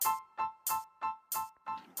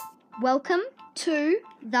Welcome to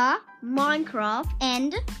the Minecraft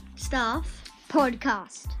and Stuff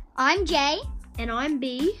podcast. I'm Jay, and I'm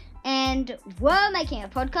B. and we're making a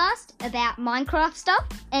podcast about Minecraft stuff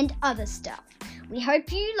and other stuff. We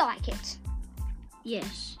hope you like it.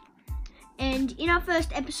 Yes. And in our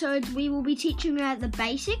first episodes, we will be teaching you the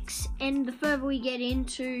basics, and the further we get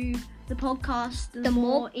into the podcast, the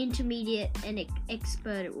more intermediate and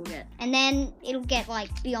expert it will get. And then it'll get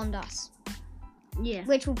beyond us, Yeah.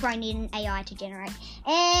 which will probably need an AI to generate.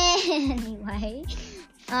 Anyway,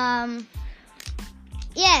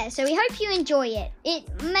 yeah, so we hope you enjoy it.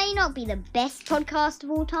 It may not be the best podcast of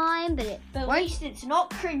all time, but But at least it's not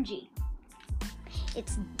cringy.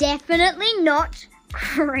 it's definitely not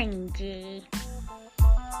cringy.